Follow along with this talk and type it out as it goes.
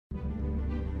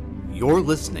You're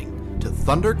listening to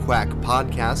Thunder Quack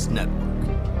Podcast Network.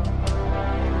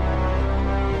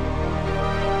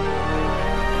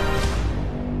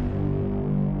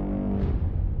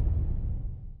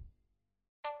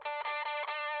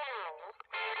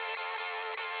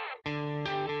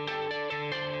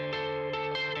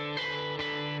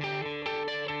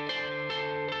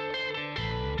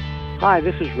 Hi,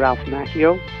 this is Ralph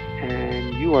Macchio,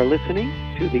 and you are listening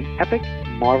to the Epic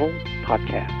Marvel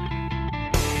Podcast.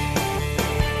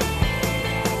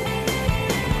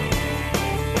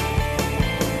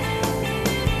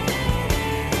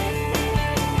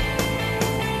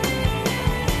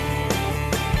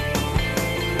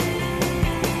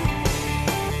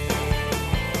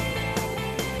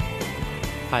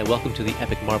 Hi, welcome to the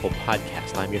Epic Marvel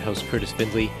Podcast. I'm your host, Curtis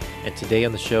Findley, and today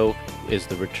on the show is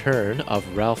the return of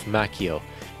Ralph Macchio.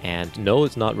 And no,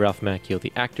 it's not Ralph Macchio,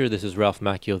 the actor. This is Ralph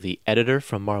Macchio, the editor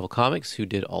from Marvel Comics, who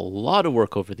did a lot of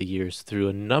work over the years through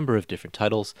a number of different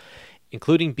titles,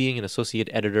 including being an associate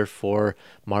editor for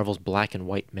Marvel's Black and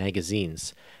White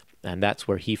magazines. And that's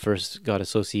where he first got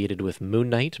associated with Moon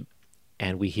Knight.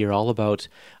 And we hear all about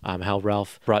how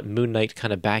Ralph brought Moon Knight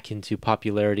kind of back into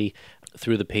popularity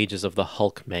through the pages of the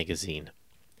Hulk magazine.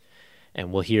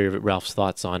 And we'll hear Ralph's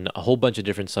thoughts on a whole bunch of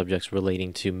different subjects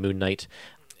relating to Moon Knight,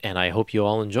 and I hope you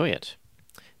all enjoy it.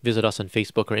 Visit us on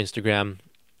Facebook or Instagram,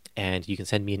 and you can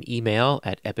send me an email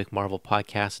at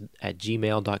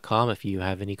epicmarvelpodcast@gmail.com if you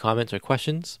have any comments or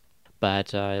questions.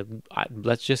 But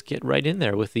let's just get right in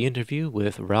there with the interview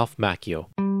with Ralph Macchio.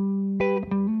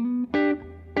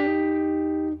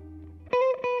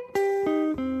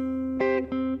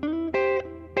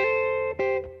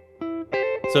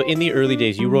 So in the early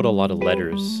days, you wrote a lot of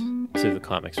letters to the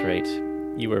comics, right?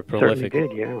 You were a prolific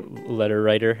letter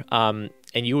writer, and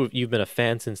you've been a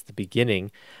fan since the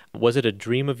beginning. Was it a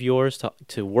dream of yours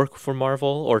to work for Marvel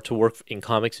or to work in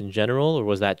comics in general, or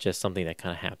was that just something that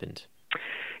kind of happened?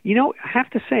 You know, I have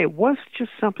to say it was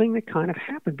just something that kind of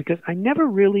happened because I never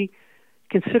really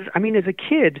considered, I mean, as a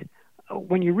kid,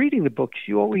 when you're reading the books,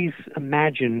 you always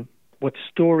imagine what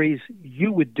stories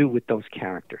you would do with those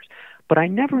characters. But I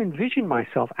never envisioned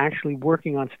myself actually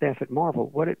working on staff at Marvel.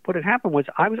 What had happened was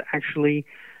I was actually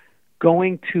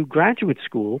going to graduate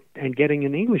school and getting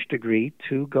an English degree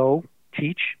to go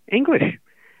teach English.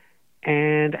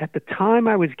 And at the time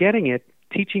I was getting it,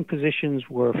 teaching positions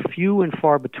were few and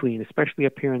far between, especially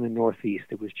up here in the Northeast.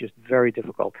 It was just very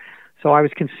difficult. So I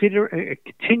was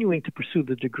continuing to pursue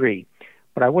the degree,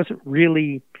 but I wasn't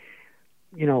really,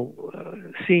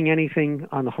 seeing anything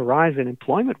on the horizon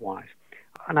employment-wise.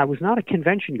 And I was not a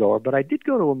convention goer, but I did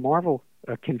go to a Marvel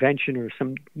convention or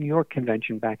some New York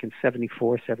convention back in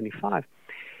 74, 75.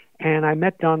 And I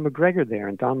met Don McGregor there.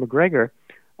 And Don McGregor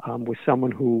was someone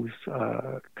whose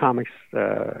comics,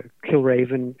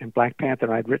 Killraven and Black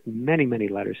Panther, I'd written many, many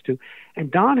letters to. And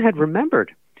Don had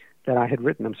remembered that I had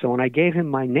written them. So when I gave him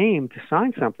my name to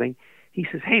sign something, he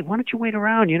says, "Hey, why don't you wait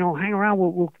around? Hang around.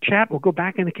 We'll chat. We'll go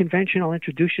back in the convention. I'll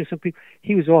introduce you to some people."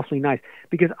 He was awfully nice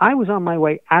because I was on my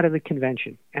way out of the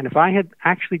convention. And if I had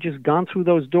actually just gone through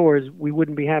those doors, we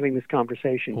wouldn't be having this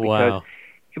conversation. Wow.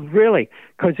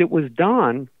 Because it was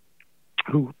Don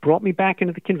who brought me back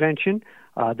into the convention.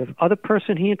 The other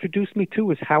person he introduced me to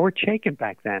was Howard Chaykin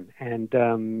back then, and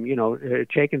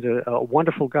Chaykin's a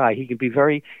wonderful guy. He could be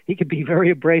very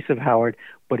abrasive, Howard,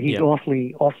 but he's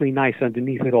awfully nice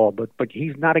underneath it all. But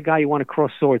he's not a guy you want to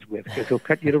cross swords with because he'll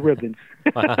cut you to ribbons.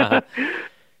 Yeah.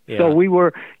 So we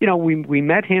were, we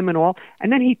met him and all,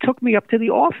 and then he took me up to the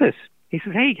office. He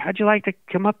says, "Hey, how'd you like to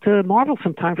come up to Marvel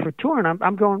sometime for a tour?" And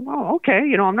I'm going, "Oh,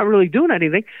 okay. I'm not really doing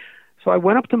anything." So I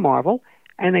went up to Marvel.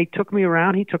 And they took me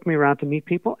around. He took me around to meet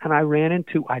people. And I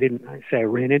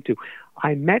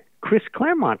met Chris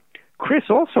Claremont. Chris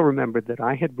also remembered that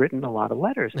I had written a lot of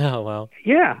letters. Oh, wow.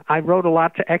 Yeah, I wrote a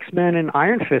lot to X-Men and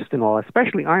Iron Fist and all,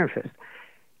 especially Iron Fist.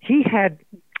 He had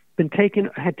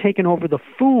taken over the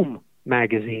Foom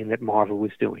magazine that Marvel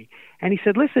was doing. And he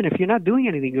said, "Listen, if you're not doing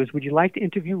anything," he goes, "would you like to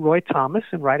interview Roy Thomas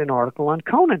and write an article on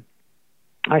Conan?"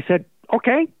 I said,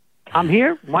 "Okay, I'm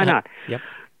here. Why not?" Yep.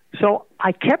 So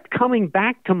I kept coming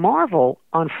back to Marvel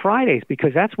on Fridays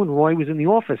because that's when Roy was in the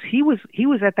office. He was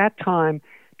at that time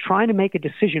trying to make a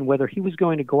decision whether he was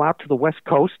going to go out to the West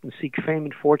Coast and seek fame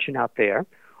and fortune out there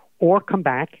or come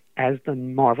back as the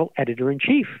Marvel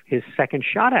editor-in-chief, his second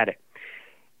shot at it.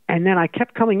 And then I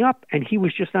kept coming up, and he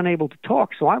was just unable to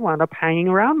talk, so I wound up hanging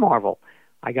around Marvel.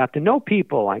 I got to know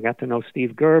people. I got to know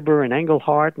Steve Gerber and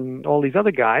Englehart and all these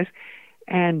other guys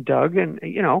and Doug, and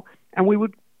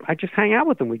I'd just hang out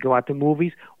with them. We'd go out to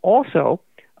movies. Also,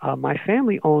 my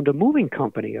family owned a moving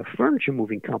company, a furniture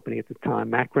moving company at the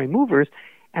time, Macrae Movers,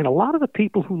 And a lot of the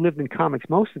people who lived in comics,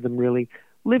 most of them really,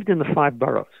 lived in the 5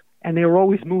 boroughs. And they were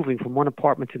always moving from one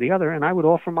apartment to the other, and I would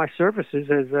offer my services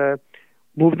as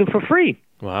move them for free.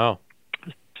 Wow.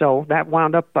 So that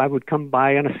wound up, I would come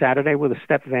by on a Saturday with a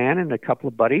step van and a couple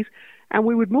of buddies, and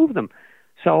we would move them.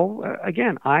 So,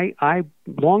 again, I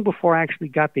long before I actually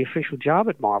got the official job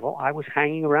at Marvel, I was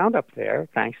hanging around up there,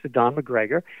 thanks to Don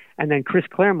McGregor, and then Chris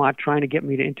Claremont trying to get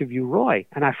me to interview Roy.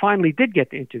 And I finally did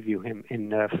get to interview him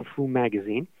for Fu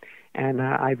magazine, and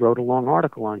I wrote a long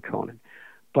article on Conan.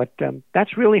 But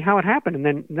that's really how it happened.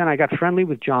 And then I got friendly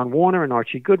with John Warner and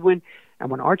Archie Goodwin. And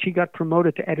when Archie got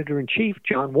promoted to editor-in-chief,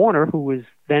 John Warner, who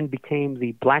then became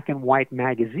the Black and White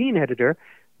magazine editor,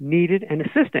 needed an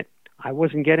assistant. I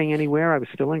wasn't getting anywhere. I was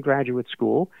still in graduate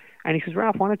school. And he says,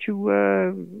 Ralph, why don't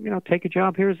you, take a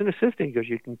job here as an assistant? He goes,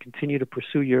 you can continue to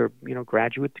pursue your,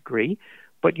 graduate degree,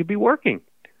 but you'll be working.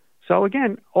 So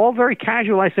again, all very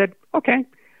casual. I said, okay.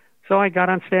 So I got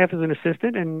on staff as an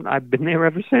assistant, and I've been there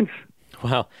ever since.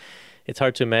 Wow. It's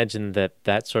hard to imagine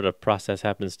that sort of process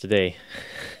happens today.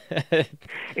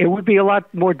 It would be a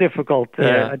lot more difficult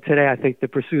today, I think, to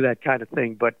pursue that kind of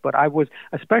thing. But I was,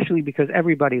 especially because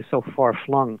everybody is so far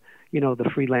flung,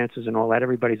 the freelancers and all that.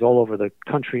 Everybody's all over the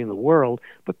country and the world.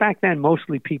 But back then,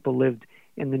 mostly people lived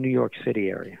in the New York City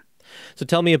area. So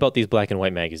tell me about these black and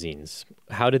white magazines.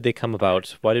 How did they come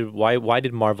about? Why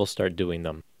did Marvel start doing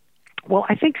them? Well,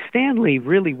 I think Stan Lee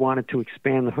really wanted to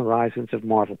expand the horizons of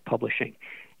Marvel publishing.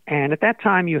 And at that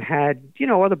time, you had,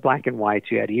 other black and whites.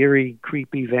 You had Eerie,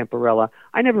 Creepy, Vampirella.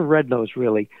 I never read those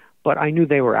really, but I knew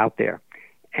they were out there.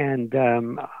 And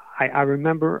I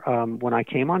remember when I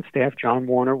came on staff, John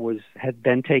Warner had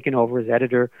then taken over as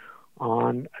editor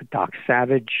on Doc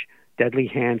Savage, Deadly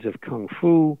Hands of Kung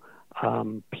Fu,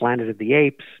 Planet of the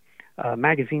Apes,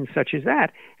 magazines such as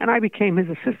that. And I became his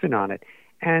assistant on it.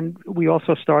 And we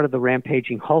also started the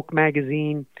Rampaging Hulk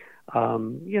magazine, a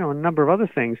number of other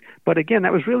things. But again,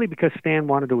 that was really because Stan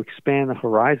wanted to expand the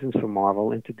horizons for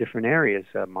Marvel into different areas,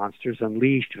 Monsters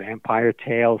Unleashed, Vampire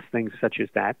Tales, things such as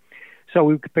that. So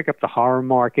we could pick up the horror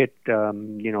market,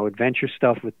 adventure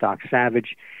stuff with Doc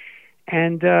Savage.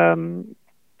 And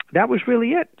that was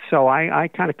really it. So I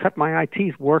kind of cut my eye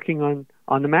teeth working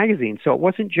on the magazine. So it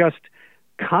wasn't just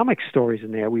comic stories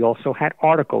in there. We also had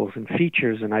articles and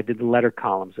features, and I did the letter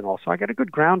columns and all. So I got a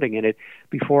good grounding in it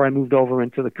before I moved over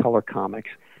into the color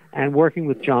comics. And working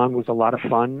with John was a lot of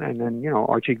fun. And then,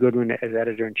 Archie Goodwin as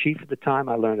editor-in-chief at the time,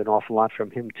 I learned an awful lot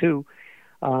from him too.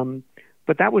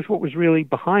 But that was what was really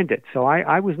behind it. So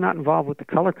I was not involved with the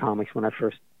color comics when I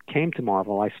first came to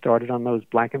Marvel. I started on those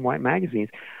black and white magazines,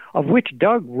 of which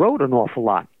Doug wrote an awful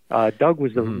lot. Doug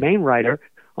was the main writer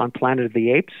on Planet of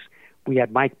the Apes. We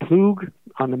had Mike Ploog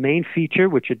on the main feature,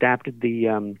 which adapted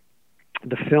the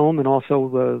film, and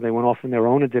also they went off on their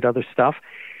own and did other stuff.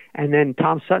 And then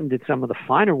Tom Sutton did some of the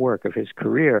finer work of his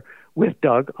career with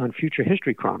Doug on Future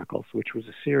History Chronicles, which was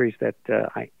a series that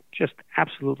I just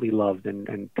absolutely loved.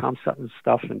 And Tom Sutton's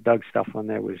stuff and Doug's stuff on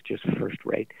there was just first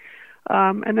rate.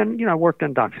 And then, I worked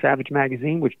on Doc Savage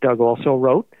magazine, which Doug also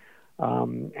wrote.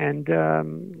 Deadly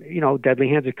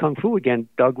Hands of Kung Fu, again,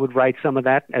 Doug would write some of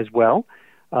that as well.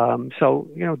 So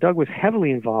Doug was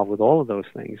heavily involved with all of those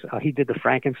things. He did the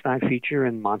Frankenstein feature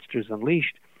and Monsters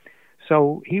Unleashed.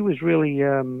 So he was really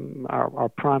our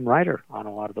prime writer on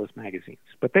a lot of those magazines.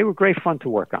 But they were great fun to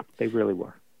work on. They really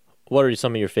were. What are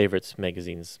some of your favorites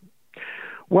magazines?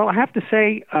 Well, I have to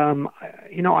say,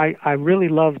 I really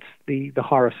loved the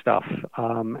horror stuff.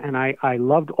 And I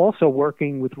loved also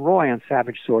working with Roy on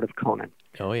Savage Sword of Conan.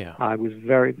 Oh, yeah.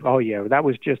 That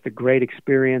was just a great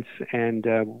experience. And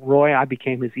Roy, I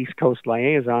became his East Coast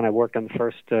liaison. I worked on the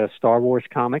first Star Wars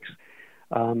comics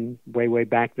way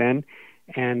back then.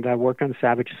 And I worked on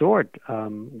Savage Sword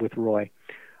with Roy.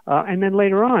 And then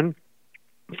later on,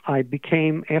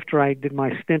 after I did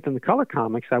my stint in the color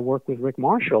comics, I worked with Rick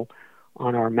Marshall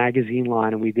on our magazine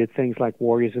line, and we did things like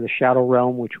Warriors of the Shadow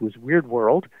Realm, which was Weird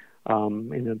World,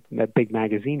 in that big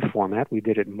magazine format. We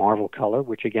did it in Marvel color,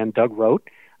 which again Doug wrote,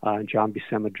 John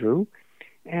Buscema drew,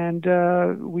 and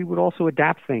we would also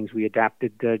adapt things. We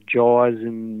adapted Jaws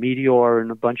and Meteor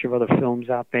and a bunch of other films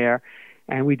out there,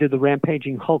 and we did the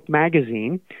Rampaging Hulk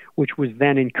magazine, which was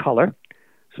then in color,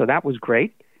 so that was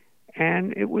great.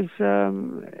 And it was,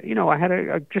 I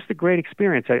had just a great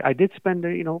experience. I did spend,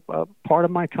 part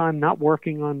of my time not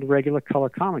working on the regular color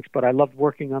comics, but I loved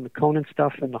working on the Conan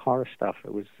stuff and the horror stuff.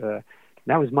 It was,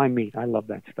 that was my meat. I love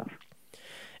that stuff.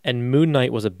 And Moon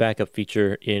Knight was a backup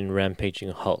feature in Rampaging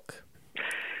Hulk.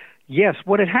 Yes,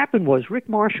 what had happened was Rick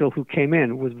Marshall, who came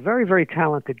in, was a very, very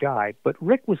talented guy, but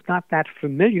Rick was not that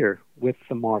familiar with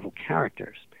the Marvel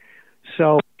characters.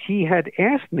 So he had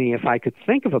asked me if I could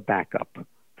think of a backup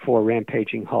for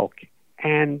Rampaging Hulk.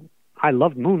 And I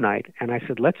loved Moon Knight, and I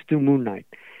said, let's do Moon Knight.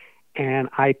 And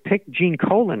I picked Gene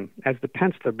Colan as the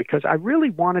penciler because I really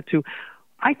wanted to,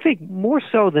 I think more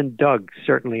so than Doug,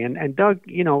 certainly. And Doug,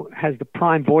 has the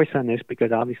prime voice on this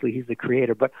because obviously he's the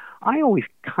creator. But I always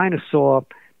kind of saw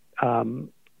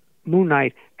Moon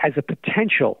Knight as a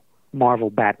potential Marvel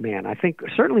Batman. I think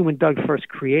certainly when Doug first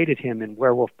created him in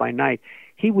Werewolf by Night,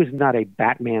 he was not a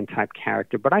Batman-type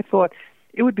character. But I thought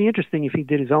it would be interesting if he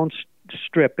did his own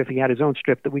strip, if he had his own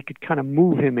strip, that we could kind of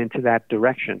move him into that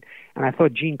direction. And I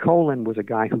thought Gene Colan was a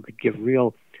guy who could give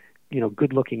real,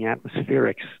 good-looking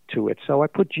atmospherics to it. So I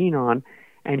put Gene on,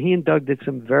 and he and Doug did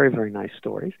some very, very nice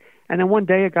stories. And then one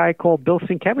day a guy called Bill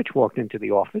Sienkiewicz walked into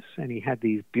the office, and he had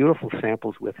these beautiful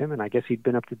samples with him, and I guess he'd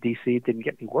been up to D.C., didn't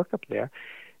get any work up there.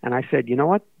 And I said, you know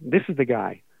what? This is the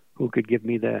guy who could give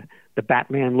me the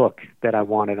Batman look that I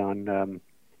wanted on,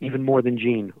 even more than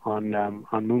Gene, on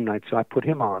Moon Knight. So I put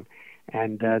him on.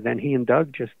 And then he and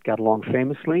Doug just got along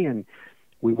famously, and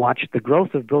we watched the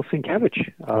growth of Bill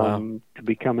Sienkiewicz to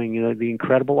becoming the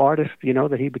incredible artist,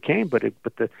 that he became. But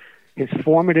his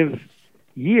formative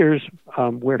years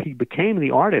where he became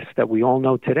the artist that we all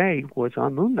know today was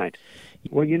on Moon Knight.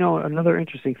 Well, another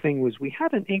interesting thing was we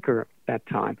had an inker that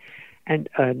time. And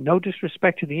no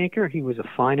disrespect to the inker, he was a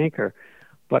fine inker.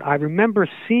 But I remember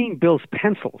seeing Bill's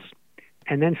pencils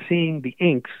and then seeing the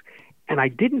inks, and I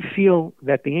didn't feel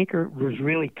that the inker was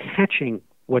really catching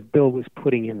what Bill was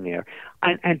putting in there.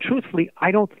 And truthfully,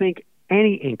 I don't think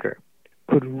any inker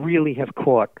could really have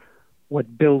caught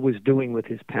what Bill was doing with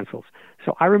his pencils.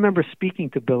 So I remember speaking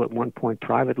to Bill at one point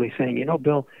privately saying,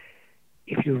 Bill,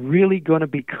 if you're really going to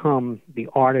become the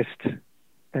artist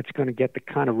that's going to get the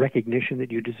kind of recognition that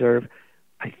you deserve,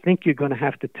 I think you're going to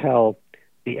have to tell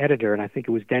the editor, and I think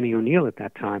it was Denny O'Neil at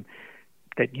that time,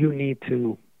 that you need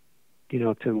to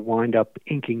wind up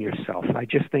inking yourself. I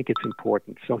just think it's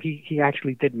important. So he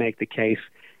actually did make the case,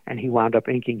 and he wound up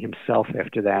inking himself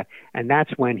after that. And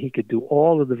that's when he could do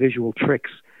all of the visual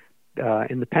tricks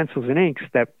in the pencils and inks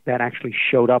that actually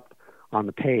showed up on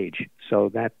the page.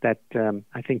 So that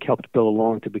I think helped Bill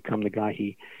along to become the guy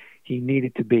he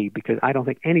needed to be, because I don't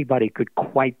think anybody could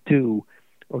quite do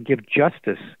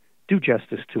justice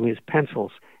to his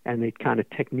pencils and the kind of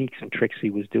techniques and tricks he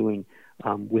was doing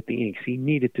with the inks. He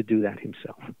needed to do that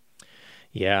himself.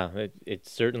 Yeah, it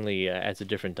certainly adds a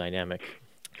different dynamic.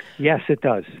 Yes, it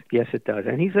does.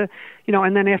 And he's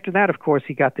and then after that, of course,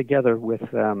 he got together with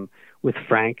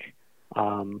Frank.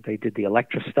 They did the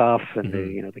Elektra stuff and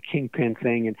the Kingpin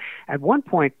thing. And at one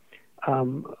point,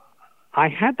 I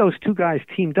had those two guys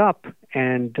teamed up,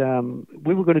 and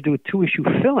we were going to do a 2-issue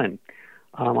fill-in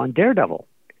on Daredevil.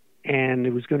 And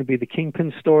it was going to be the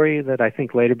Kingpin story that I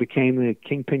think later became the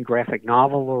Kingpin graphic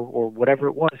novel or whatever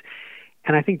it was.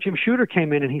 And I think Jim Shooter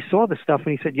came in and he saw the stuff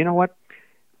and he said, you know what?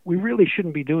 We really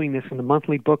shouldn't be doing this in the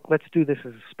monthly book. Let's do this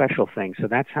as a special thing. So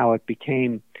that's how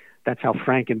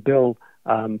Frank and Bill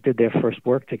did their first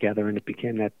work together, and it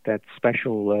became that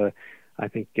special, I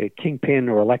think, Kingpin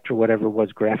or Elektra, whatever it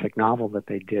was, graphic novel that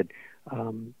they did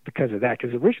because of that.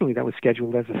 Because originally that was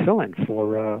scheduled as a fill-in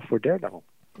for Daredevil.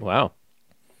 Wow.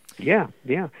 Yeah.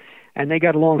 And they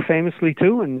got along famously,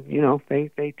 too, and,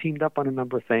 they teamed up on a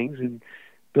number of things, and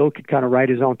Bill could kind of write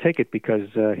his own ticket because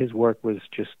his work was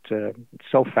just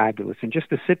so fabulous. And just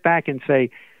to sit back and say,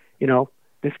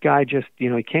 this guy just,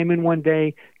 he came in one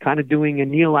day kind of doing a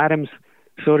Neil Adams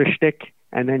sort of shtick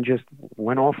and then just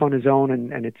went off on his own,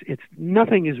 and it's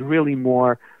nothing is really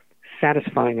more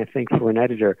satisfying, I think, for an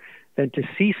editor than to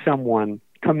see someone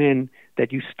come in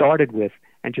that you started with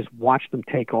and just watch them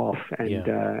take off and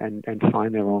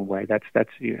find their own way. That's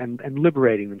and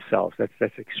liberating themselves.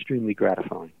 That's extremely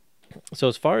gratifying. So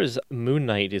as far as Moon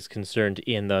Knight is concerned,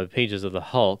 in the pages of the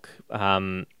Hulk,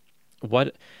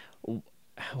 what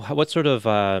sort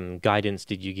of guidance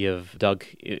did you give Doug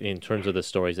in terms of the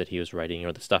stories that he was writing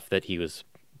or the stuff that he was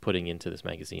putting into this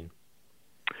magazine?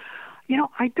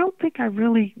 I don't think I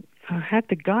really had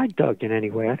to guide Doug in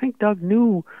any way. I think Doug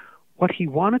knew what he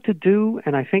wanted to do,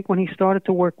 and I think when he started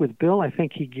to work with Bill, I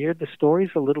think he geared the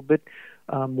stories a little bit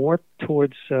more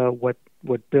towards what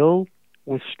Bill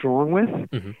was strong with,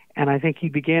 and I think he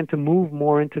began to move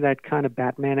more into that kind of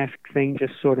Batman-esque thing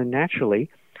just sort of naturally.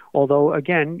 Although,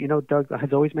 again, Doug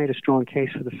has always made a strong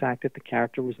case for the fact that the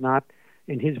character was not,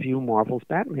 in his view, Marvel's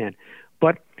Batman.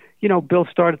 But, Bill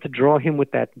started to draw him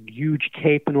with that huge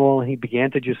cape and all, and he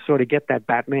began to just sort of get that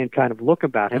Batman kind of look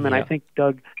about him, and I think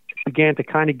Doug began to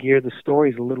kind of gear the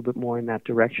stories a little bit more in that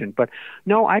direction. But,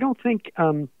 no, I don't think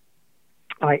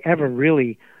I ever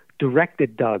really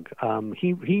directed Doug.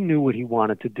 He knew what he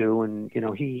wanted to do, and,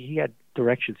 he had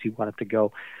directions he wanted to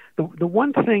go. The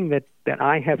one thing that that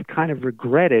I have kind of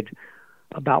regretted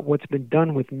about what's been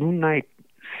done with Moon Knight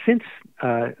since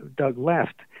Doug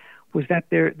left was that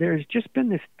there's just been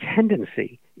this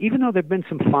tendency, even though there have been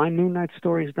some fine Moon Knight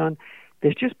stories done,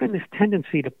 there's just been this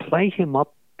tendency to play him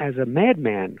up as a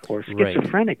madman or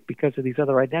schizophrenic because of these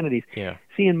other identities. Yeah.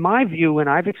 See, in my view, and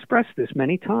I've expressed this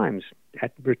many times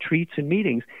at retreats and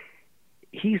meetings,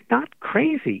 he's not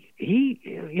crazy.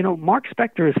 Mark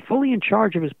Spector is fully in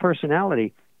charge of his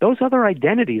personality. Those other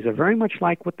identities are very much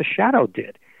like what the Shadow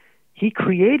did. He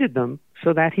created them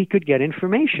so that he could get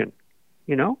information,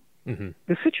 Mm-hmm.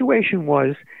 The situation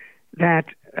was that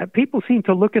people seem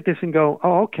to look at this and go,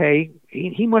 oh, okay,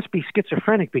 he must be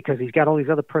schizophrenic because he's got all these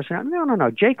other personalities. No.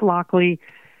 Jake Lockley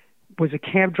was a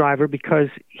cab driver because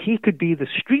he could be the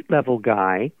street-level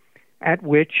guy at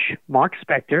which Mark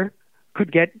Spector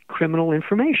could get criminal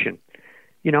information.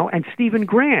 And Stephen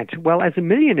Grant, well, as a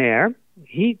millionaire,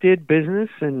 he did business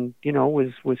and,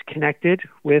 was connected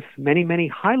with many, many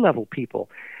high-level people,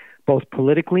 both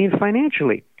politically and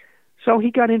financially. So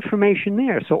he got information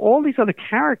there. So all these other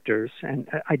characters and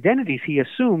identities he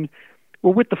assumed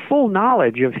were with the full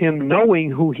knowledge of him knowing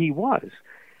who he was.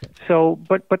 So,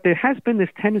 but there has been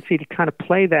this tendency to kind of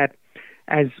play that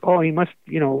as, he must,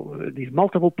 these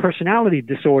multiple personality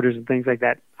disorders and things like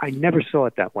that. I never saw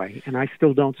it that way, and I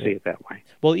still don't see it that way.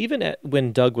 Well, even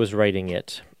when Doug was writing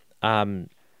it,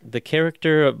 the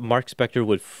character of Mark Spector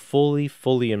would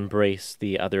fully embrace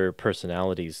the other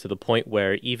personalities to the point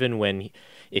where even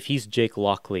if he's Jake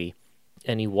Lockley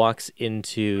and he walks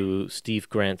into Steve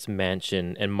Grant's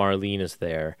mansion and Marlene is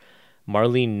there,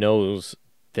 Marlene knows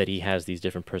that he has these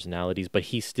different personalities, but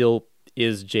he still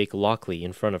is Jake Lockley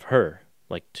in front of her,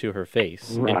 like to her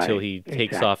face, until he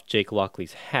takes off Jake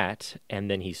Lockley's hat and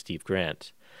then he's Steve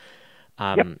Grant.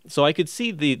 So I could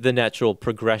see the natural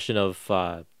progression of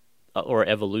or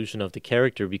evolution of the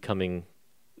character becoming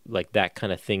like that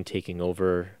kind of thing, taking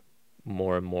over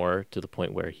more and more to the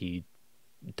point where he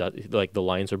does, like, the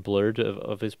lines are blurred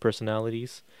of his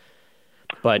personalities.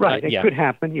 But it could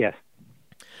happen, yes.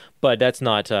 But that's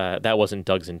not that wasn't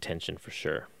Doug's intention for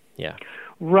sure. Yeah.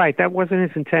 Right, that wasn't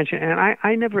his intention, and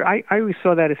I always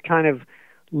saw that as kind of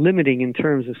limiting in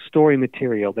terms of story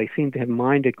material. They seem to have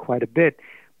minded quite a bit,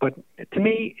 but to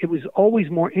me, it was always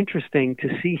more interesting to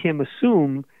see him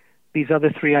assume these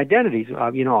other three identities.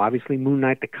 Obviously Moon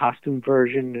Knight, the costume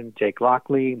version, and Jake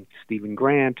Lockley, and Stephen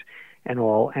Grant, and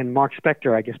all, and Mark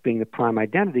Spector, I guess, being the prime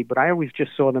identity. But I always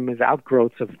just saw them as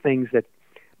outgrowths of things that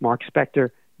Mark Spector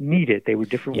needed. They were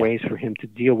different ways for him to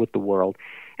deal with the world.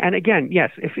 And again,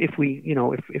 yes,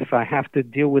 if I have to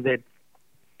deal with it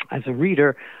as a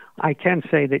reader, I can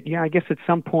say that, I guess at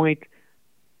some point,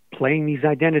 playing these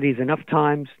identities enough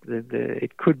times,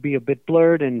 it could be a bit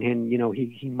blurred, and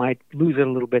he might lose it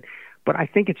a little bit. But I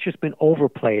think it's just been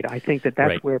overplayed. I think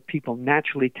that's where people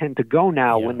naturally tend to go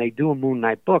now when they do a Moon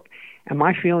Knight book. And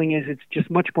my feeling is it's just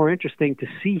much more interesting to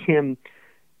see him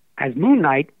as Moon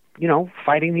Knight,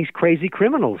 fighting these crazy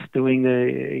criminals, doing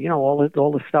all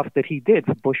the stuff that he did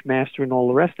for Bushmaster and all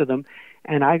the rest of them.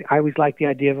 And I always like the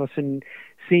idea of us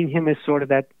seeing him as sort of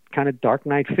that kind of Dark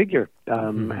Knight figure,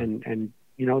 and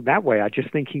that way. I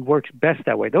just think he works best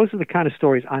that way. Those are the kind of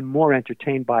stories I'm more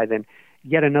entertained by than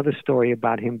yet another story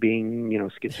about him being,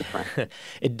 schizophrenic.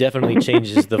 It definitely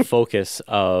changes the focus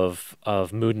of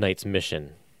Moon Knight's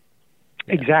mission.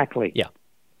 Yeah. Exactly. Yeah,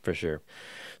 for sure.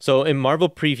 So in Marvel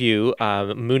Preview,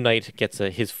 Moon Knight gets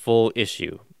his full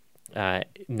issue.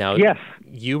 Now, yes,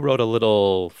 you wrote a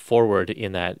little foreword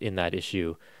in that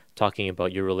issue talking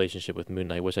about your relationship with Moon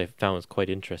Knight, which I found was quite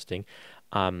interesting.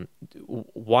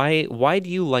 Why do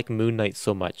you like Moon Knight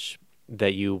so much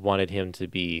that you wanted him to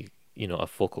be, a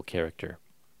focal character?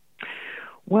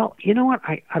 Well, you know what?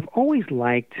 I've always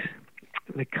liked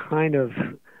the kind of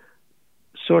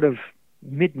sort of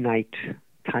midnight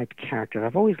type character.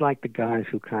 I've always liked the guys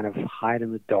who kind of hide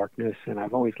in the darkness, and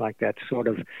I've always liked that sort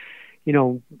of,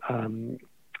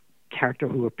 character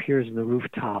who appears in the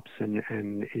rooftops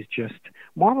and is just...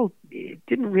 Marvel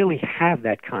didn't really have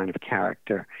that kind of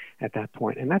character at that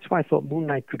point, and that's why I thought Moon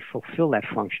Knight could fulfill that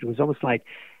function. It was almost like,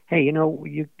 hey,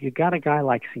 you got a guy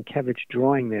like Sienkiewicz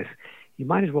drawing this, you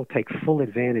might as well take full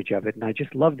advantage of it. And I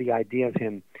just love the idea of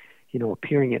him,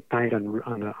 appearing at night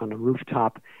on a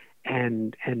rooftop,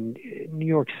 and New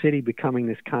York City becoming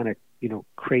this kind of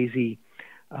crazy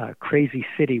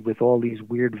city with all these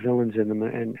weird villains in them,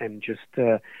 and just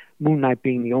Moon Knight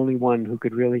being the only one who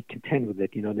could really contend with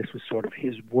it. This was sort of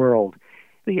his world.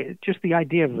 Just the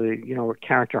idea of a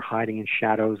character hiding in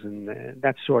shadows and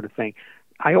that sort of thing.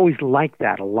 I always liked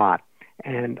that a lot,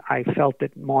 and I felt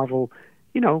that Marvel,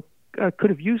 could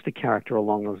have used a character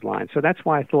along those lines. So that's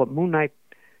why I thought Moon Knight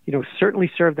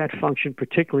certainly served that function,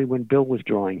 particularly when Bill was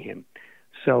drawing him.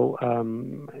 So,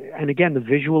 and again, the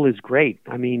visual is great.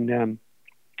 I mean,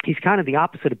 he's kind of the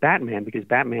opposite of Batman, because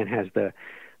Batman has the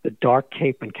dark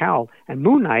cape and cowl, and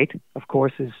Moon Knight, of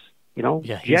course, is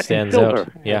jet and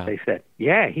silver, as they said.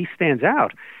 Yeah, he stands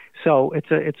out. So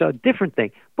it's a different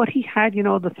thing. But he had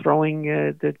the throwing,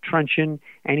 the truncheon,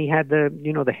 and he had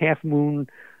the half moon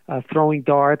throwing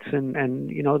darts, and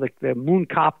the moon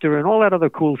copter and all that other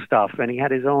cool stuff. And he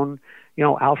had his own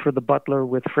Alfred the Butler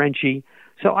with Frenchie.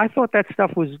 So I thought that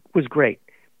stuff was great.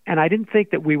 And I didn't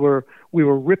think that we were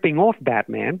ripping off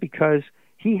Batman, because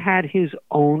he had his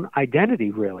own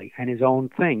identity, really, and his own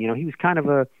thing. He was kind of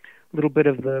a little bit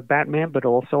of the Batman, but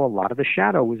also a lot of the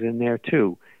shadow was in there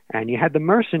too. And you had the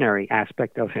mercenary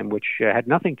aspect of him, which had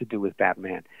nothing to do with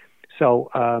Batman. So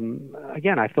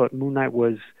again, I thought Moon Knight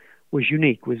was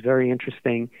unique, was very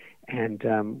interesting, and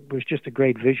was just a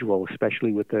great visual,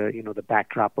 especially with the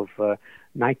backdrop of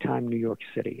nighttime New York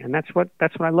City. And that's what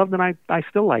I loved, and I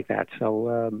still like that.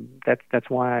 So that's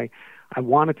why I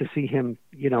wanted to see him,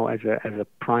 as a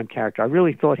prime character. I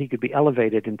really thought he could be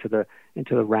elevated into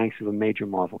the ranks of a major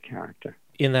Marvel character.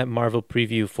 In that Marvel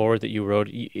preview forward that you wrote,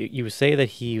 you say that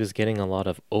he was getting a lot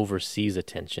of overseas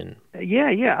attention.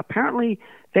 Yeah. Apparently,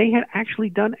 they had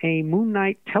actually done a Moon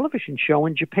Knight television show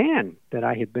in Japan that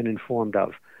I had been informed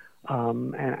of,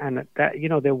 and that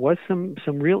there was some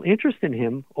real interest in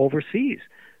him overseas.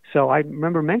 So I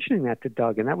remember mentioning that to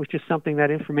Doug, and that was just something,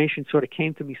 that information sort of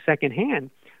came to me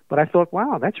secondhand. But I thought,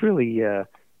 wow, that's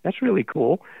really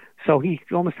cool. So he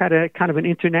almost had a kind of an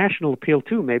international appeal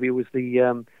too. Maybe it was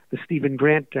the Stephen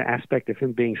Grant aspect of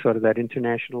him being sort of that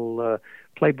international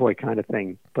playboy kind of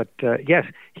thing. But yes,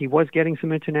 he was getting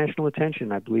some international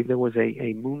attention. I believe there was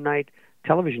a Moon Knight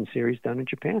television series done in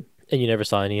Japan. And you never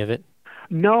saw any of it?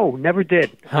 No, never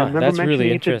did. I remember that's mentioning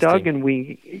really it to Doug, and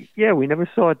we never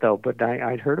saw it though. But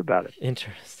I'd heard about it.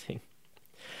 Interesting.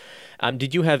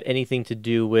 Did you have anything to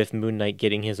do with Moon Knight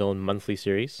getting his own monthly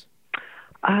series?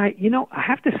 I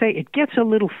have to say it gets a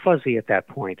little fuzzy at that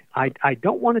point. I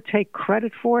don't want to take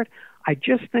credit for it. I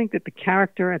just think that the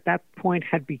character at that point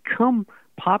had become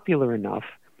popular enough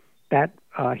that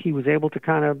he was able to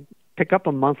kind of pick up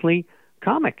a monthly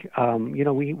comic.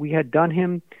 We had done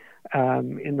him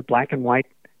in the black and white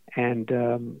and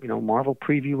Marvel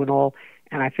preview and all,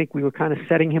 and I think we were kind of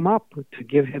setting him up to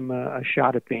give him a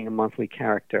shot at being a monthly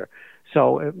character.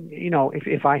 So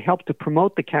if I helped to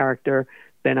promote the character,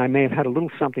 then I may have had a little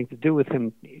something to do with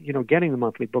him, getting the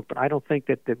monthly book. But I don't think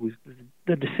that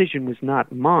the decision was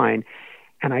not mine.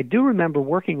 And I do remember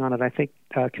working on it. I think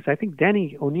because I think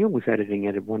Denny O'Neil was editing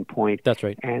it at one point. That's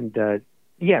right. And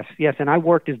yes, and I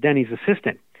worked as Denny's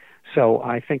assistant. So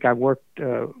I think I worked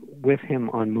with him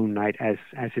on Moon Knight as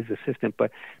his assistant.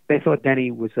 But they thought Denny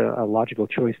was a logical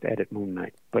choice to edit Moon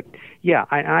Knight. But yeah,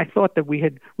 I thought that we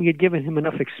had given him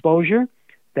enough exposure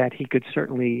that he could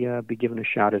certainly be given a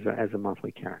shot as a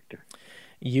monthly character.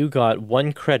 You got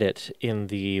one credit in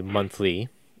the Moon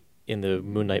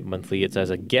Knight Monthly. It's as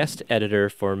a guest editor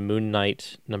for Moon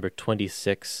Knight number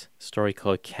 26, story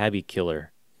called Cabbie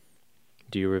Killer.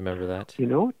 Do you remember that?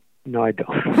 No, I don't.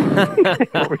 I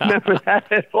don't remember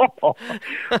that at all.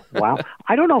 Wow.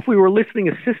 I don't know if we were listening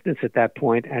assistants at that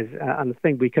point as on the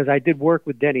thing, because I did work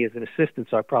with Denny as an assistant,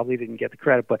 so I probably didn't get the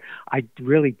credit, but I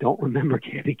really don't remember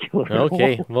Cabbie Killer at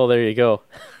all. Well, there you go.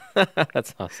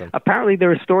 That's awesome. Apparently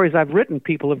there are stories I've written,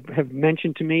 people have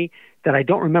mentioned to me that I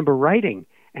don't remember writing,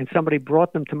 and somebody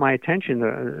brought them to my attention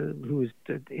who was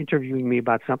interviewing me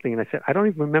about something, and I said, I don't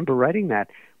even remember writing that,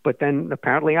 but then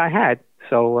apparently I had.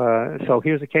 So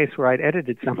here's a case where I'd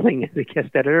edited something as a guest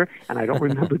editor, and I don't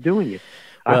remember doing it.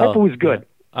 I hope it was good.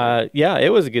 Yeah,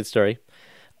 it was a good story.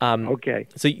 Okay.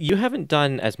 So you haven't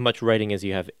done as much writing as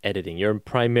you have editing. You're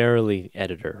primarily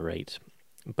editor, right?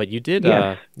 But you did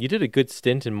a good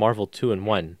stint in Marvel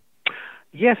 2-in-1.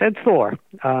 Yes, and Thor.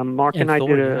 Mark and I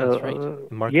Thor, did that's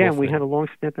right. Mark and we had a long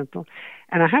stint in Thor.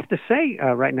 And I have to say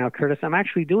right now, Curtis, I'm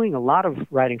actually doing a lot of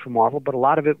writing for Marvel, but a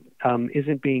lot of it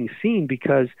isn't being seen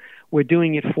because we're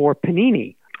doing it for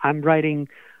Panini. I'm writing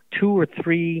 2 or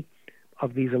 3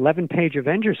 of these 11-page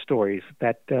Avengers stories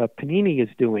that Panini is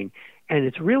doing. And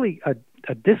it's really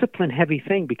a discipline-heavy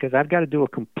thing because I've got to do a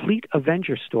complete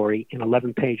Avengers story in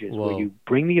 11 pages. Whoa. Where you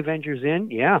bring the Avengers in,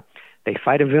 they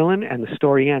fight a villain, and the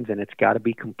story ends, and it's got to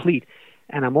be complete.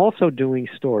 And I'm also doing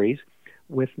stories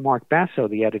with Mark Basso,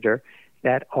 the editor,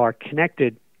 that are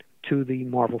connected to the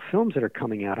Marvel films that are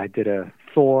coming out. I did a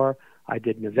Thor, I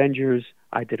did an Avengers,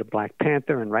 I did a Black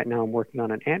Panther, and right now I'm working on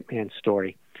an Ant-Man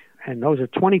story. And those are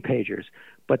 20-pagers,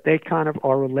 but they kind of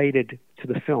are related to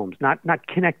the films. Not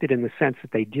connected in the sense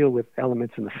that they deal with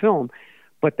elements in the film,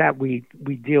 but that we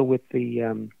deal with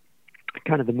the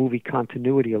kind of the movie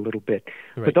continuity a little bit.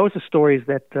 Right. But those are stories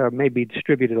that may be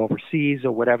distributed overseas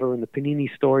or whatever, and the Panini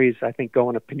stories, I think, go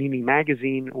in a Panini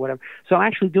magazine or whatever. So I'm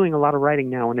actually doing a lot of writing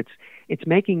now, and it's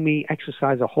making me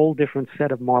exercise a whole different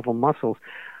set of Marvel muscles.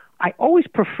 I always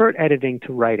preferred editing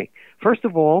to writing. First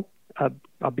of all,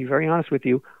 I'll be very honest with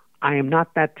you, I am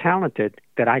not that talented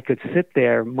that I could sit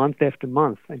there month after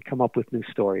month and come up with new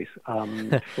stories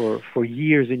for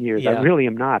years and years. Yeah. I really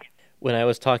am not. When I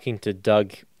was talking to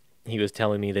Doug, he was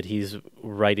telling me that he's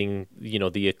writing,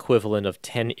 the equivalent of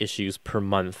 10 issues per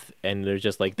month, and they're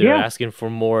just like, they're asking for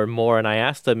more and more. And I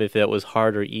asked him if that was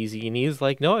hard or easy, and he's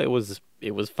like, no, it was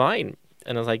fine.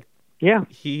 And I was like, yeah,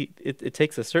 it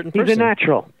takes a certain person. He's a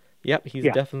natural. Yep, he's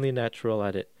definitely natural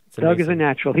at it. Doug is a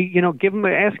natural. He,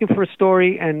 ask him for a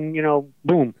story, and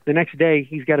boom, the next day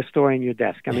he's got a story on your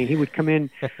desk. I mean, he would come in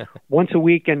once a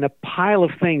week, and the pile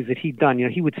of things that he'd done.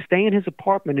 He would stay in his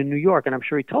apartment in New York, and I'm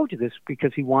sure he told you this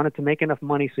because he wanted to make enough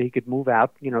money so he could move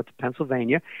out, to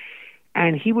Pennsylvania.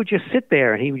 And he would just sit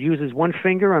there, and he would use his one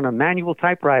finger on a manual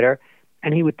typewriter,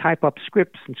 and he would type up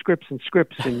scripts and scripts and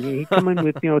scripts, and he'd come in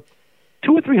with 200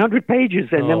 or 300 pages,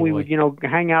 and then we would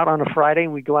hang out on a Friday,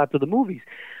 and we'd go out to the movies.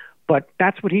 But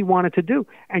that's what he wanted to do.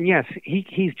 And yes,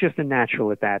 he's just a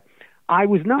natural at that. I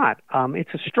was not.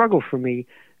 It's a struggle for me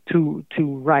to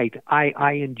write.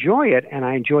 I enjoy it, and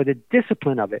I enjoy the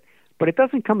discipline of it, but it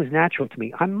doesn't come as natural to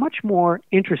me. I'm much more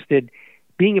interested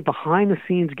being a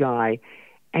behind-the-scenes guy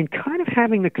and kind of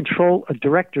having the control a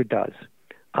director does,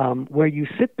 where you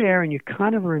sit there and you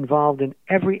kind of are involved in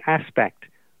every aspect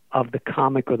of the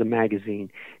comic or the magazine.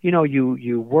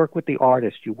 You work with the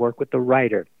artist, you work with the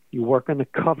writer, you work on the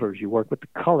covers, you work with the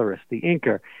colorist, the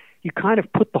inker. You kind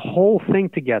of put the whole thing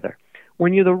together.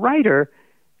 When you're the writer,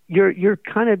 your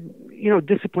kind of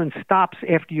discipline stops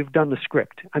after you've done the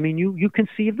script. I mean, you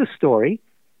conceive the story,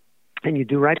 and you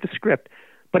do write the script,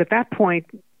 but at that point,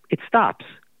 it stops.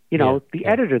 The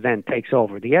editor then takes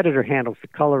over. The editor handles the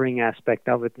coloring aspect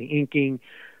of it, the inking,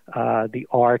 the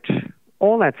art,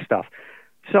 all that stuff.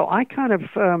 So I kind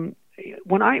of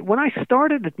when I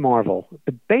started at Marvel,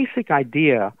 the basic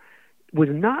idea was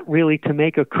not really to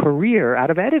make a career out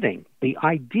of editing. The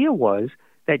idea was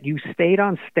that you stayed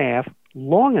on staff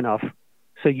long enough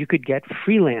so you could get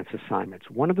freelance assignments.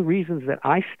 One of the reasons that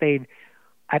I stayed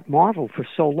at Marvel for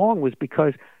so long was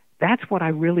because that's what I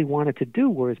really wanted to do,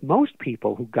 whereas most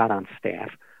people who got on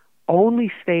staff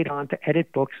only stayed on to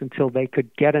edit books until they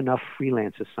could get enough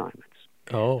freelance assignments.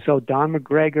 Oh. So Don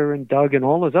McGregor and Doug and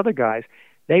all those other guys,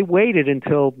 they waited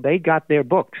until they got their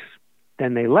books.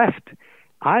 Then they left.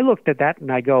 I looked at that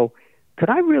and I go, do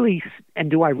I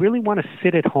really want to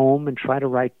sit at home and try to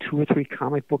write 2 or 3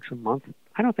 comic books a month?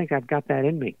 I don't think I've got that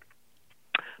in me.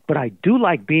 But I do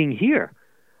like being here.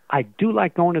 I do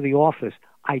like going to the office.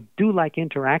 I do like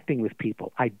interacting with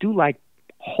people. I do like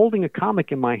holding a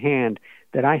comic in my hand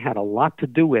that I had a lot to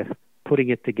do with putting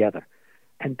it together.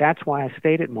 And that's why I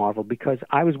stayed at Marvel, because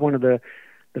I was one of the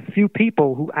few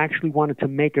people who actually wanted to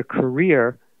make a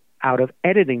career out of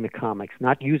editing the comics,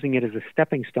 not using it as a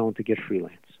stepping stone to get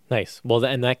freelance. Nice. Well,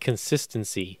 and that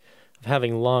consistency of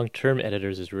having long-term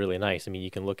editors is really nice. I mean, you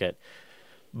can look at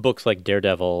books like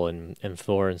Daredevil and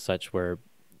Thor and such where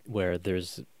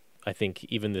there's, I think,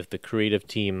 even if the creative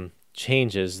team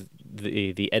changes,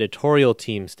 the editorial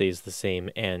team stays the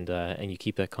same, and you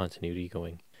keep that continuity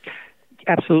going.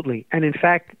 Absolutely. And in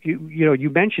fact, you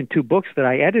mentioned 2 books that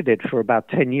I edited for about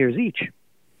 10 years each.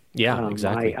 Yeah,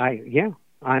 exactly.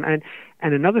 And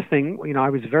another thing, I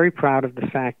was very proud of the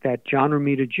fact that John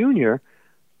Romita Jr.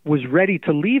 was ready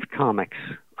to leave comics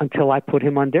until I put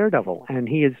him on Daredevil. And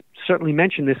he has certainly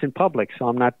mentioned this in public, so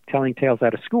I'm not telling tales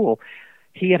out of school.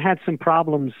 He had some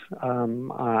problems,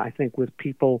 I think, with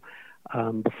people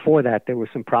before that. There were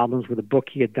some problems with a book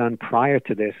he had done prior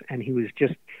to this, and he was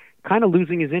just kind of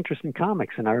losing his interest in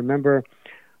comics. And I remember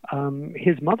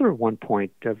his mother at one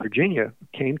point, Virginia,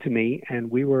 came to me,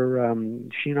 and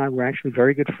she and I were actually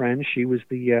very good friends. She was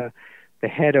the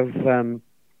head of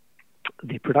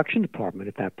the production department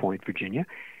at that point, Virginia.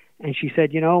 And she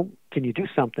said, can you do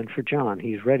something for John?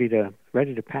 He's ready to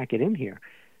pack it in here.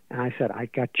 And I said, I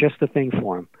got just the thing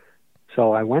for him.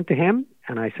 So I went to him,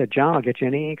 and I said, John, I'll get you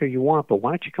any inker you want, but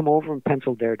why don't you come over and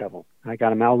pencil Daredevil? I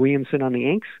got him Al Williamson on the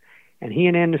inks, and he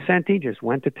and Ann Nesenti just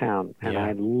went to town, and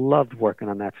I loved working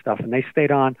on that stuff, and they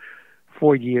stayed on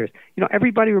for years.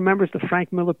 Everybody remembers the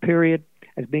Frank Miller period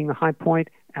as being the high point,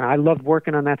 and I loved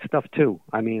working on that stuff too.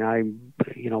 I mean, I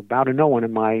bow to no one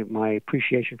in my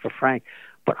appreciation for Frank,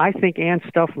 but I think Ann's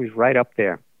stuff was right up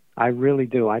there. I really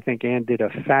do. I think Ann did a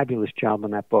fabulous job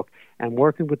on that book, and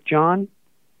working with John,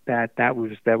 that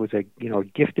was a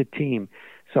gifted team.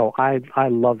 So I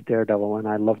loved Daredevil, and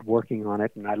I loved working on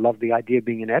it, and I loved the idea of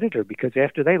being an editor, because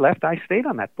after they left, I stayed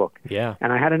on that book. Yeah.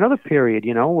 And I had another period,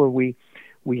 where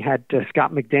we had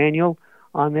Scott McDaniel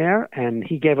on there, and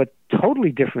he gave a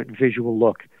totally different visual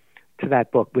look to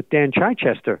that book with Dan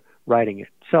Chichester writing it.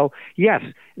 So yes,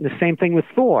 and the same thing with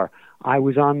Thor. I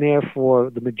was on there for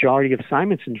the majority of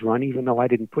Simonson's run, even though I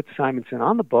didn't put Simonson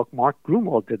on the book. Mark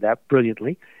Grunwald did that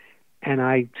brilliantly, and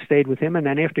I stayed with him. And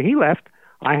then after he left,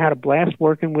 I had a blast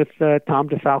working with Tom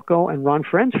DeFalco and Ron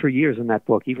Frenz for years in that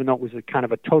book, even though it was a kind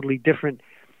of a totally different,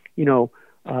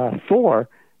 Thor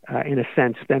in a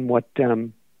sense than what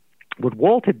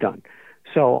Walt had done.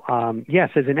 So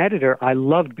yes, as an editor, I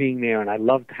loved being there, and I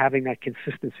loved having that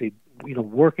consistency.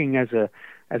 Working as a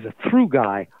through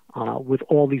guy with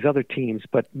all these other teams,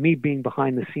 but me being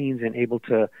behind the scenes and able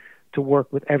to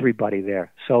work with everybody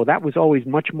there. So that was always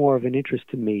much more of an interest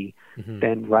to me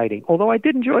than writing. Although I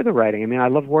did enjoy the writing. I mean, I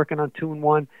loved working on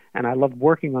 2-in-1, and I loved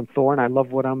working on Thor, and I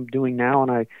love what I'm doing now.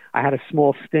 And I had a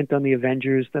small stint on the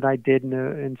Avengers that I did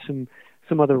and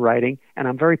some other writing, and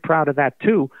I'm very proud of that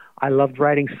too. I loved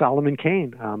writing Solomon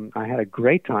Kane. I had a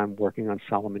great time working on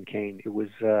Solomon Kane. It was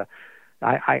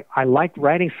I liked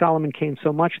writing Solomon Kane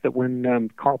so much that when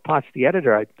Carl Potts, the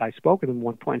editor, I spoke with him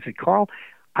one point and said, Carl,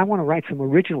 I want to write some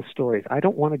original stories. I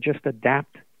don't want to just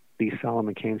adapt these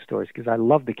Solomon Kane stories because I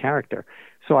love the character.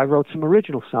 So I wrote some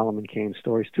original Solomon Kane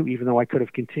stories too, even though I could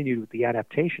have continued with the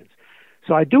adaptations.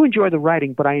 So I do enjoy the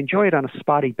writing, but I enjoy it on a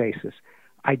spotty basis.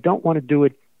 I don't want to do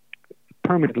it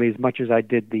permanently as much as I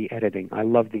did the editing. I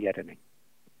love the editing.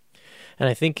 And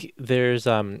I think there's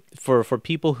for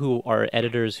people who are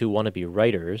editors who want to be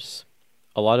writers,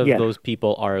 a lot of those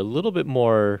people are a little bit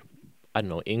more, I don't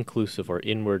know, inclusive or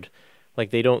inward. Like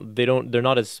they're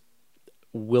not as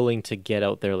willing to get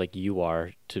out there like you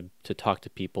are to talk to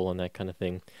people and that kind of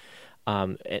thing.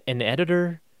 An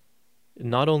editor,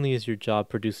 not only is your job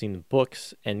producing the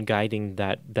books and guiding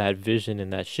that vision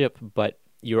and that ship, but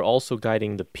you're also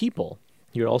guiding the people.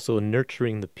 You're also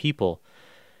nurturing the people.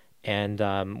 And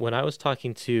when I was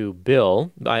talking to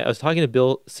Bill, I was talking to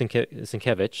Bill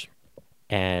Sienkiewicz,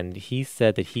 and he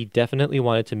said that he definitely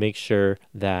wanted to make sure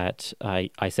that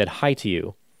I said hi to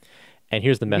you. And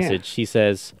here's the message. He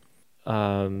says,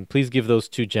 please give those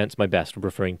two gents my best,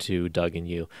 referring to Doug and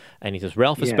you. And he says,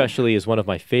 Ralph especially is one of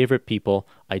my favorite people.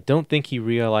 I don't think he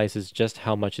realizes just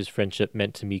how much his friendship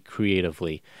meant to me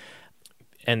creatively.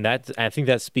 And I think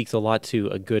that speaks a lot to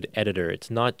a good editor. It's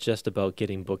not just about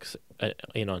getting books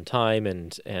in on time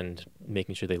and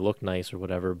making sure they look nice or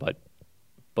whatever,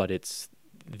 but it's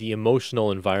the emotional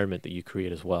environment that you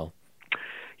create as well.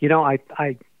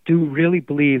 I do really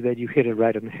believe that you hit it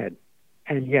right on the head.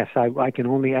 And yes, I can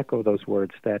only echo those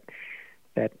words that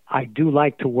I do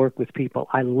like to work with people.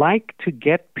 I like to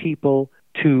get people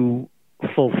to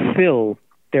fulfill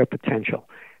their potential.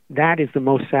 That is the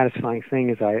most satisfying thing,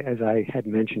 as I had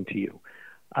mentioned to you.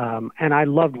 And I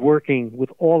loved working with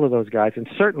all of those guys, and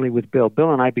certainly with Bill.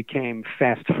 Bill and I became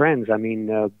fast friends. I mean,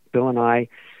 Bill and I,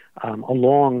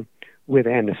 along with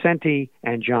Ann Nesenti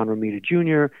and John Romita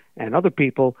Jr. and other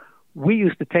people, we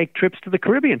used to take trips to the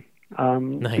Caribbean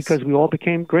nice. Because we all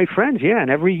became great friends. Yeah, and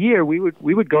every year we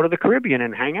would go to the Caribbean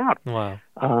and hang out. Wow.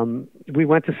 We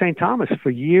went to St. Thomas for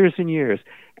years and years,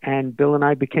 and Bill and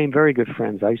I became very good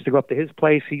friends. I used to go up to his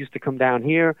place. He used to come down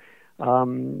here. I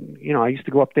used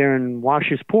to go up there and wash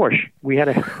his Porsche. We had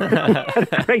a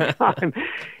great time.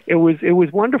 It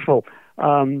was wonderful.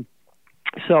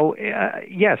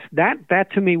 Yes, that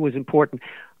to me was important.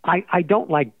 I don't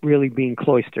like really being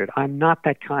cloistered. I'm not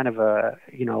that kind of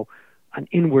an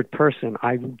inward person.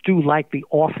 I do like the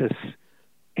office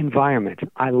environment.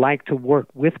 I like to work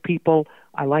with people.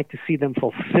 I like to see them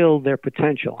fulfill their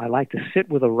potential. I like to sit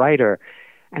with a writer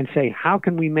and say, how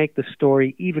can we make the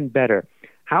story even better?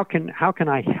 How can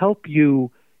I help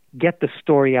you get the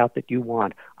story out that you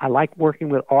want? I like working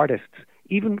with artists,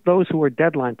 even those who are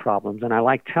deadline problems, and I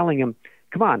like telling them,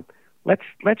 come on,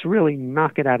 let's really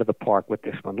knock it out of the park with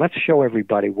this one. Let's show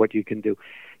everybody what you can do.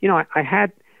 I've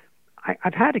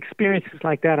had experiences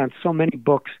like that on so many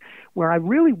books where I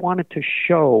really wanted to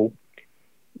show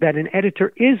that an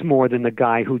editor is more than the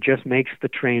guy who just makes the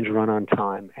trains run on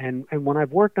time. And when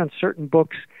I've worked on certain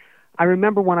books, I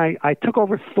remember when I took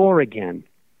over Thor again,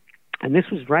 and this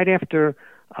was right after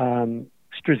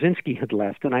Straczynski had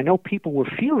left, and I know people were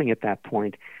feeling at that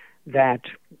point that,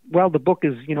 well, the book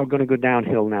is, going to go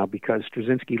downhill now because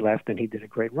Straczynski left and he did a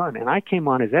great run. And I came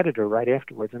on as editor right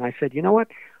afterwards, and I said, you know what?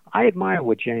 I admire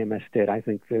what JMS did. I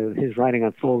think his writing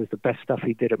on Thor was the best stuff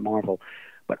he did at Marvel.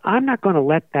 But I'm not going to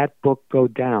let that book go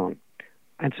down.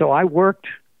 And so I worked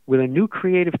with a new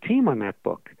creative team on that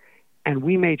book. And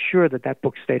we made sure that that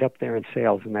book stayed up there in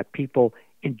sales and that people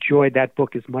enjoyed that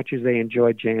book as much as they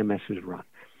enjoyed JMS's run.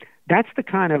 That's the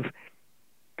kind of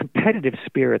competitive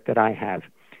spirit that I have,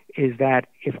 is that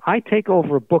if I take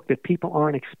over a book that people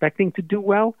aren't expecting to do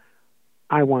well,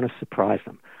 I want to surprise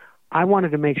them. I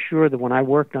wanted to make sure that when I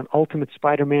worked on Ultimate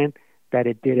Spider-Man, that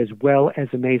it did as well as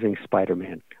Amazing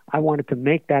Spider-Man. I wanted to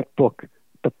make that book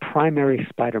the primary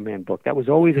Spider-Man book. That was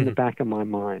always in the back of my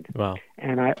mind. Wow.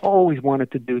 And I always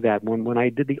wanted to do that. When I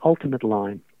did the Ultimate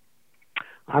line,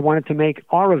 I wanted to make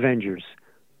our Avengers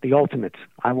the Ultimates.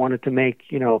 I wanted to make,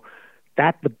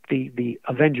 that the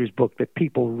Avengers book that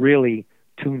people really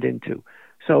tuned into.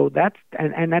 So that's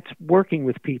working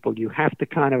with people. You have to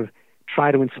kind of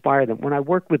try to inspire them. When I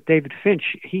worked with David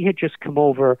Finch, he had just come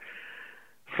over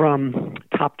from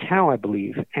Top Cow, I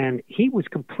believe, and he was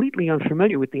completely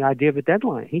unfamiliar with the idea of a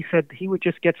deadline. He said he would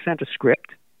just get sent a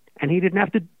script, and he didn't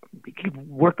have to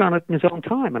work on it in his own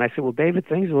time. And I said, well, David,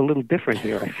 things are a little different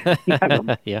here. I said, you have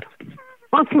a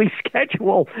monthly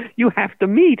schedule you have to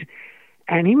meet.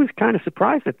 And he was kind of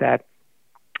surprised at that.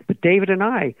 But David and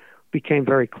I became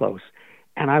very close,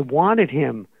 and I wanted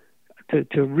him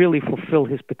to really fulfill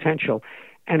his potential.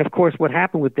 And, of course, what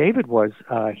happened with David was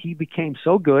he became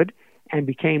so good and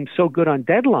became so good on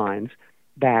deadlines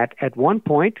that at one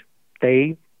point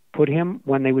they put him,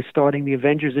 when they were starting the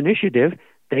Avengers Initiative,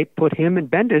 they put him and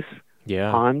Bendis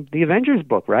on the Avengers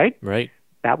book, right? Right.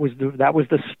 That was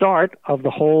the start of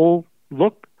the whole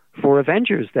look for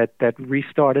Avengers that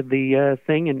restarted the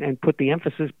thing and put the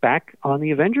emphasis back on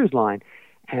the Avengers line.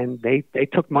 And they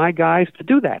took my guys to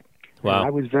do that. Wow. And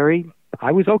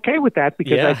I was okay with that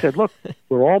because I said, look,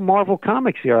 we're all Marvel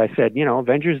Comics here. I said,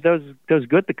 Avengers does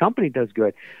good, the company does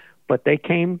good. But they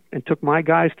came and took my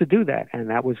guys to do that, and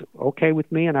that was okay with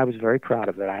me, and I was very proud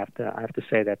of it. I have to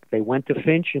say that they went to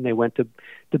Finch and they went to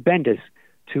Bendis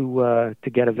to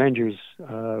get Avengers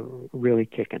really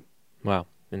kicking. Wow,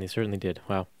 and they certainly did.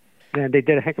 Wow. And they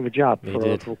did a heck of a job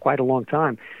for quite a long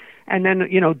time. And then,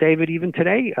 David, even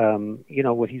today,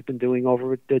 what he's been doing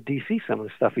over at the DC, some of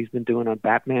the stuff he's been doing on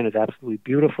Batman is absolutely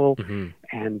beautiful. Mm-hmm.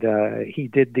 And he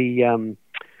did the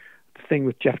thing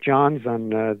with Jeff Johns on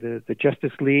the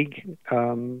Justice League.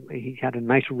 He had a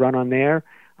nice run on there.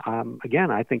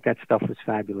 Again, I think that stuff was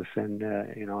fabulous, and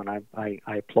I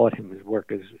applaud him. His work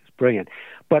is brilliant.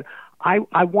 But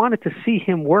I wanted to see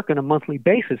him work on a monthly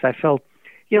basis. I felt,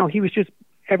 he was just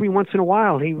every once in a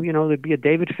while, there'd be a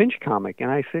David Finch comic,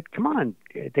 and I said, "Come on,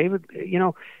 David,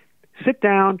 sit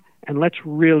down and let's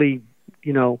really,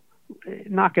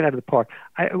 knock it out of the park."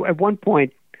 At one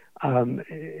point,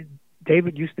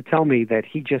 David used to tell me that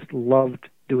he just loved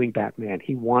doing Batman.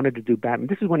 He wanted to do Batman.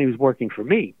 This is when he was working for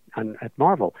me at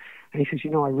Marvel, and he says,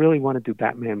 "I really want to do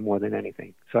Batman more than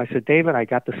anything." So I said, "David, I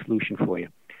got the solution for you.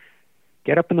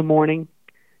 Get up in the morning,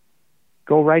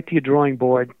 go right to your drawing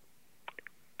board."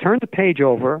 Turn the page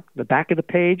over, the back of the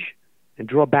page, and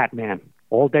draw Batman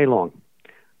all day long.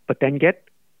 But then get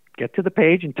to the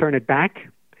page and turn it back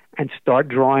and start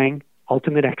drawing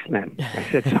Ultimate X-Men. I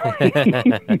said,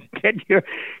 sorry,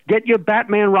 get your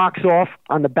Batman rocks off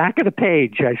on the back of the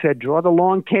page. I said, draw the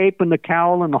long cape and the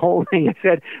cowl and the whole thing. I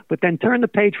said, but then turn the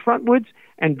page frontwards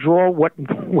and draw what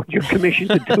you're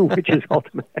commissioned to do, which is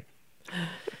Ultimate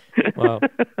X-Men. Wow.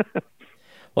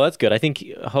 Well, that's good. I think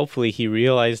hopefully he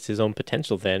realized his own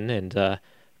potential then, and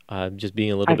just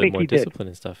being a little bit more disciplined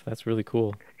and stuff. That's really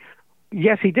cool.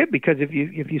 Yes, he did, because if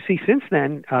you see since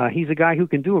then, he's a guy who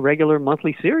can do a regular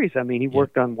monthly series. I mean, he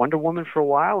worked on Wonder Woman for a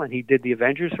while, and he did the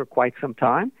Avengers for quite some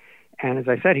time. And as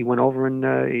I said, he went over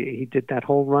and he did that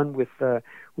whole run with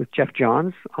Jeff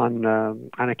Johns on, and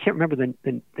I can't remember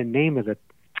the name of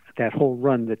that whole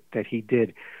run that he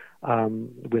did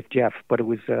with Jeff, but it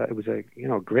was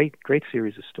a great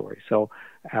series of stories. So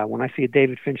when I see a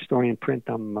David Finch story in print,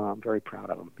 I'm very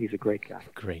proud of him. He's a great guy.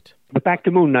 Great. But back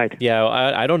to Moon Knight. Yeah,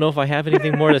 I don't know if I have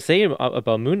anything more to say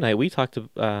about Moon Knight. We talked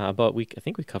about I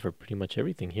think we covered pretty much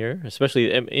everything here,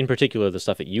 especially in particular the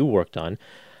stuff that you worked on.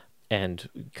 And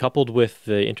coupled with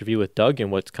the interview with Doug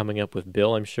and what's coming up with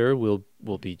Bill, I'm sure will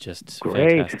be just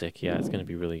fantastic. Yeah, it's going to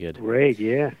be really good. Great,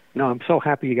 yeah. No, I'm so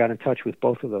happy you got in touch with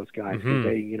both of those guys.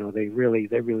 Mm-hmm. They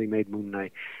really made Moon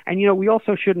Knight. And we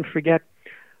also shouldn't forget,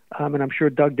 and I'm sure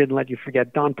Doug didn't let you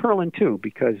forget, Don Perlin too,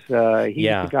 because he's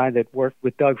the guy that worked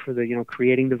with Doug for the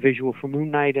creating the visual for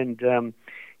Moon Knight, and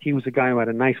he was a guy who had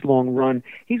a nice long run.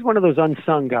 He's one of those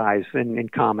unsung guys in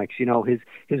comics.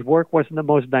 His work wasn't the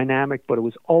most dynamic, but it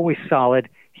was always solid.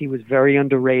 He was very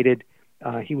underrated.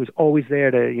 He was always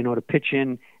there to pitch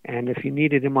in, and if you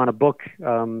needed him on a book,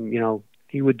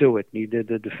 he would do it. He did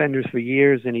the Defenders for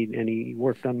years, and he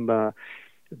worked on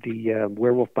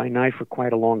Werewolf by Night for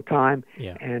quite a long time.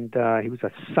 Yeah. And he was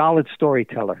a solid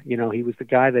storyteller. You know, he was the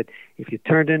guy that if you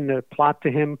turned in the plot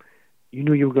to him, you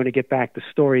knew you were going to get back the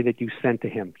story that you sent to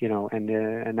him, you know,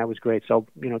 and that was great. So,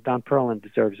 you know, Don Perlin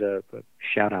deserves a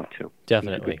shout out too.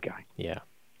 Definitely. He's a good guy. Yeah.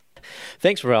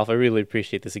 Thanks, Ralph. I really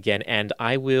appreciate this again. And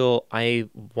I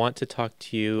want to talk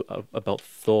to you about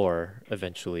Thor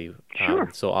eventually. Sure.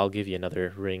 So I'll give you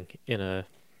another ring down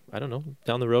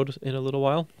the road in a little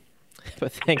while.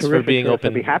 But thanks for being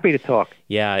open. I'll be happy to talk.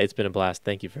 Yeah, it's been a blast.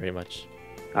 Thank you very much.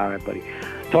 All right, buddy.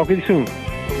 Talk with you soon.